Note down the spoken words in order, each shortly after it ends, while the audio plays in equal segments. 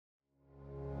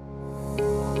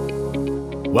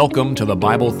Welcome to the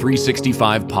Bible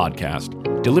 365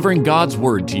 podcast, delivering God's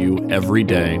Word to you every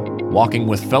day, walking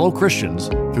with fellow Christians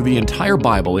through the entire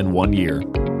Bible in 1 year.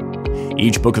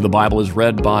 Each book of the Bible is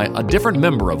read by a different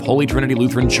member of Holy Trinity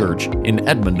Lutheran Church in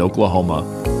Edmond, Oklahoma,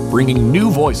 bringing new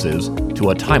voices to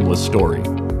a timeless story.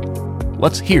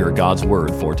 Let's hear God's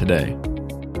Word for today.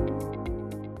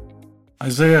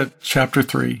 Isaiah chapter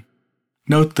 3.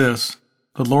 Note this.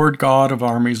 The Lord God of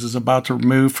armies is about to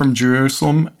remove from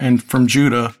Jerusalem and from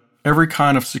Judah every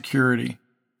kind of security,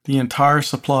 the entire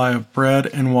supply of bread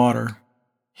and water,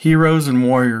 heroes and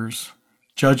warriors,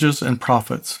 judges and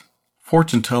prophets,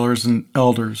 fortune tellers and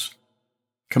elders,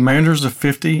 commanders of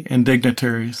 50 and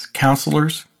dignitaries,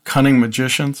 counselors, cunning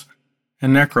magicians,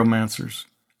 and necromancers.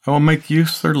 I will make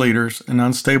youths their leaders, and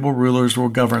unstable rulers will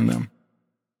govern them.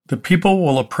 The people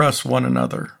will oppress one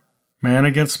another, man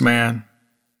against man,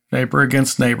 neighbor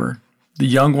against neighbor. The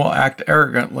young will act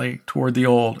arrogantly toward the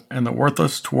old, and the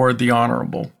worthless toward the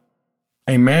honorable.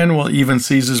 A man will even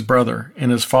seize his brother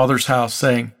in his father's house,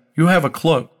 saying, "You have a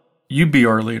cloak, you be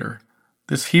our leader.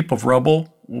 This heap of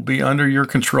rubble will be under your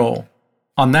control."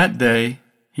 On that day,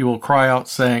 he will cry out,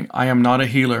 saying, "I am not a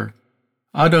healer.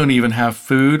 I don't even have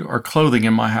food or clothing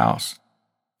in my house.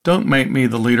 Don't make me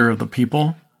the leader of the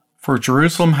people. For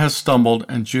Jerusalem has stumbled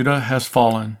and Judah has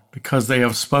fallen, because they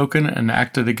have spoken and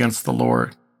acted against the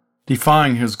Lord,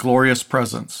 defying his glorious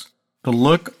presence. The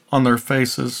look on their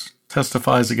faces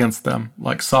testifies against them,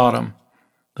 like Sodom.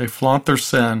 They flaunt their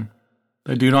sin.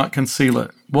 They do not conceal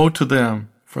it. Woe to them,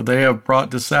 for they have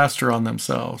brought disaster on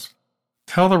themselves.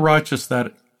 Tell the righteous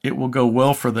that it will go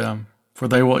well for them, for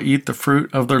they will eat the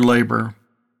fruit of their labor.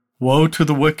 Woe to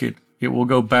the wicked, it will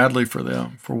go badly for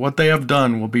them, for what they have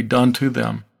done will be done to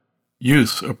them.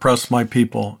 Youths oppress my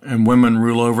people, and women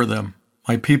rule over them.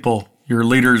 My people, your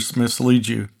leaders mislead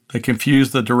you. They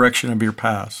confuse the direction of your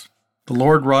paths. The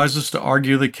Lord rises to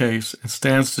argue the case and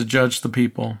stands to judge the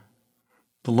people.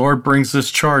 The Lord brings this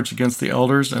charge against the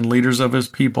elders and leaders of his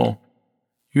people.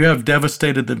 You have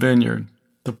devastated the vineyard.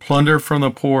 The plunder from the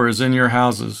poor is in your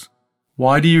houses.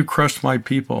 Why do you crush my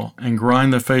people and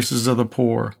grind the faces of the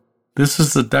poor? This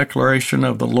is the declaration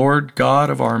of the Lord God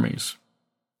of armies.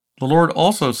 The Lord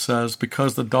also says,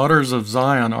 because the daughters of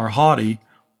Zion are haughty,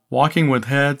 walking with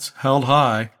heads held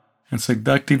high and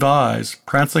seductive eyes,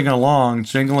 prancing along,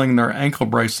 jingling their ankle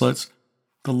bracelets,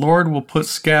 the Lord will put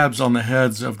scabs on the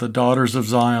heads of the daughters of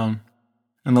Zion,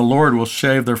 and the Lord will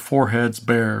shave their foreheads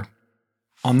bare.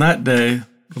 On that day,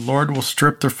 the Lord will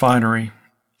strip their finery,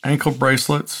 ankle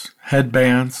bracelets,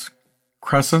 headbands,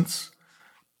 crescents,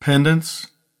 pendants,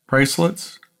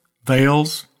 bracelets,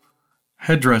 veils,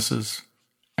 headdresses,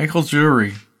 ankle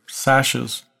jewelry,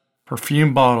 sashes,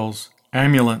 perfume bottles,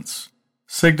 amulets,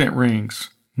 signet rings,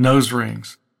 nose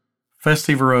rings,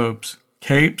 festive robes,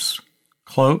 capes,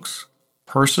 cloaks,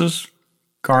 purses,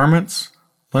 garments,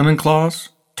 linen cloths,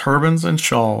 turbans, and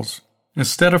shawls.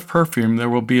 Instead of perfume, there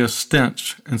will be a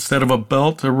stench. Instead of a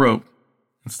belt, a rope.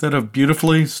 Instead of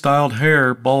beautifully styled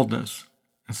hair, baldness.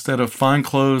 Instead of fine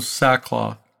clothes,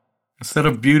 sackcloth. Instead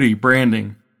of beauty,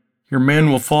 branding. Your men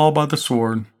will fall by the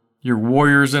sword, your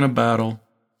warriors in a battle.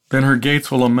 Then her gates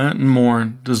will lament and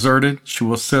mourn. Deserted, she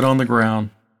will sit on the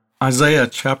ground. Isaiah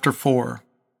chapter 4.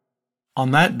 On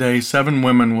that day 7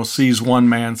 women will seize one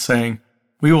man, saying,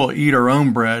 "We will eat our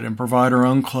own bread and provide our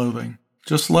own clothing.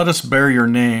 Just let us bear your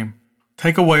name.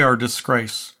 Take away our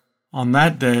disgrace." On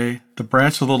that day the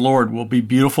branch of the Lord will be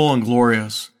beautiful and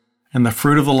glorious, and the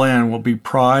fruit of the land will be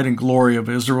pride and glory of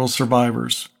Israel's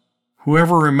survivors.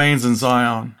 Whoever remains in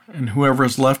Zion and whoever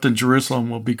is left in Jerusalem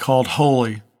will be called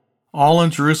holy, all in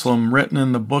Jerusalem written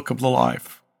in the book of the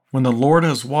life. When the Lord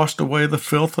has washed away the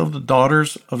filth of the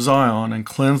daughters of Zion and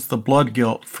cleansed the blood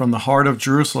guilt from the heart of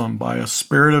Jerusalem by a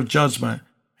spirit of judgment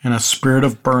and a spirit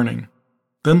of burning.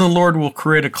 Then the Lord will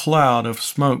create a cloud of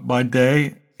smoke by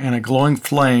day and a glowing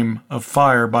flame of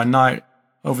fire by night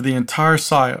over the entire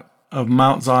site of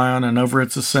Mount Zion and over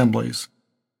its assemblies.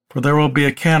 For there will be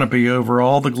a canopy over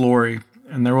all the glory,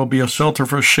 and there will be a shelter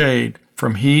for shade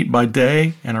from heat by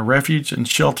day, and a refuge and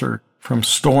shelter from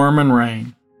storm and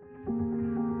rain.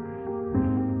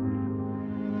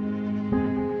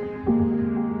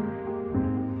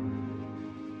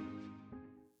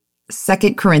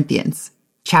 Second Corinthians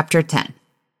chapter 10.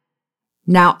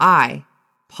 Now I,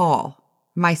 Paul,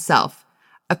 myself,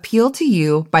 appeal to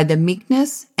you by the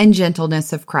meekness and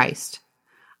gentleness of Christ.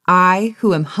 I,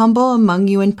 who am humble among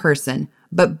you in person,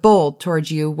 but bold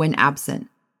towards you when absent.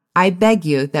 I beg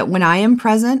you that when I am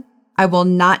present, I will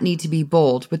not need to be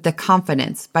bold with the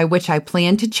confidence by which I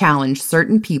plan to challenge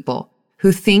certain people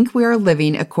who think we are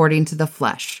living according to the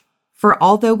flesh. For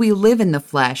although we live in the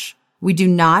flesh, We do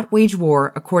not wage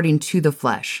war according to the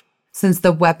flesh, since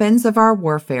the weapons of our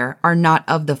warfare are not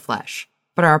of the flesh,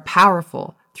 but are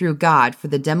powerful through God for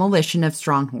the demolition of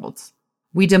strongholds.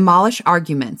 We demolish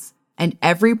arguments and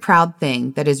every proud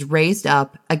thing that is raised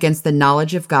up against the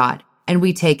knowledge of God, and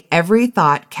we take every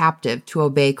thought captive to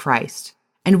obey Christ.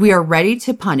 And we are ready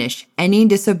to punish any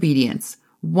disobedience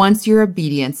once your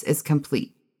obedience is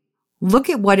complete. Look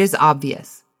at what is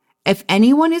obvious. If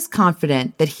anyone is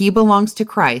confident that he belongs to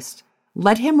Christ,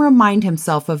 let him remind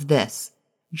himself of this.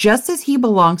 Just as he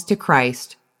belongs to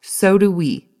Christ, so do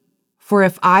we. For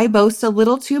if I boast a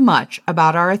little too much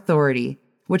about our authority,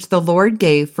 which the Lord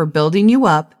gave for building you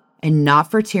up and not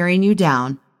for tearing you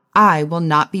down, I will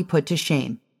not be put to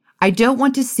shame. I don't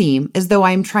want to seem as though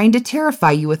I am trying to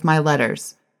terrify you with my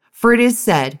letters. For it is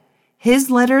said,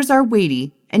 his letters are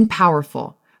weighty and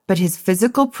powerful, but his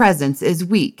physical presence is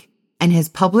weak, and his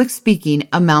public speaking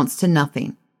amounts to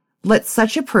nothing. Let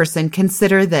such a person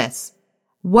consider this.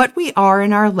 What we are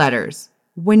in our letters,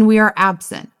 when we are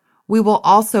absent, we will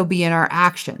also be in our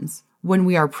actions when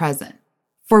we are present.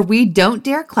 For we don't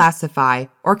dare classify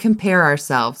or compare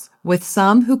ourselves with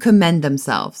some who commend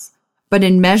themselves, but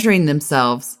in measuring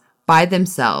themselves by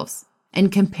themselves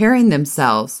and comparing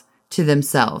themselves to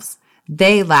themselves,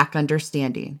 they lack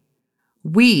understanding.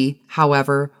 We,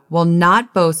 however, will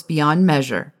not boast beyond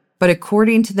measure, but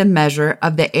according to the measure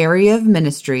of the area of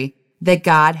ministry that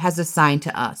God has assigned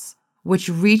to us, which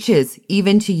reaches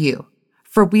even to you.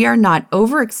 For we are not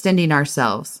overextending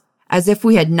ourselves, as if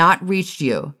we had not reached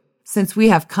you, since we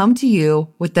have come to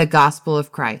you with the gospel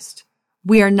of Christ.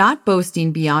 We are not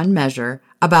boasting beyond measure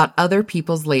about other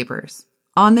people's labors.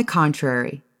 On the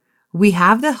contrary, we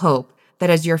have the hope that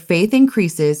as your faith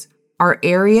increases, our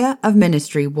area of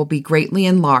ministry will be greatly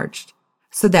enlarged,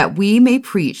 so that we may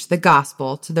preach the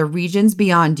gospel to the regions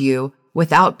beyond you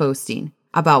without boasting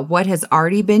about what has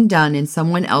already been done in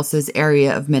someone else's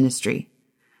area of ministry.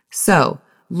 So,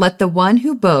 let the one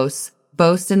who boasts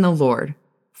boast in the Lord,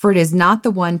 for it is not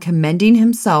the one commending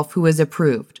himself who is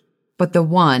approved, but the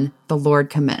one the Lord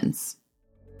commends.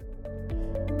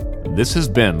 This has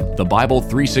been the Bible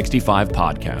 365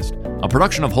 podcast, a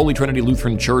production of Holy Trinity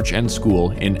Lutheran Church and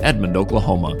School in Edmond,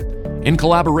 Oklahoma, in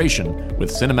collaboration with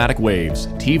Cinematic Waves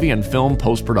TV and Film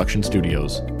Post-Production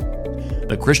Studios.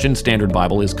 The Christian Standard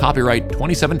Bible is copyright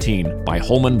 2017 by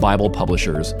Holman Bible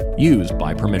Publishers, used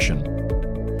by permission.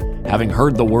 Having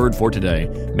heard the word for today,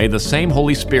 may the same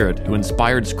Holy Spirit who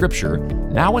inspired Scripture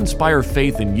now inspire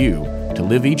faith in you to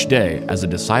live each day as a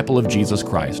disciple of Jesus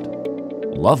Christ.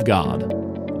 Love God,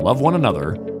 love one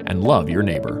another, and love your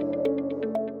neighbor.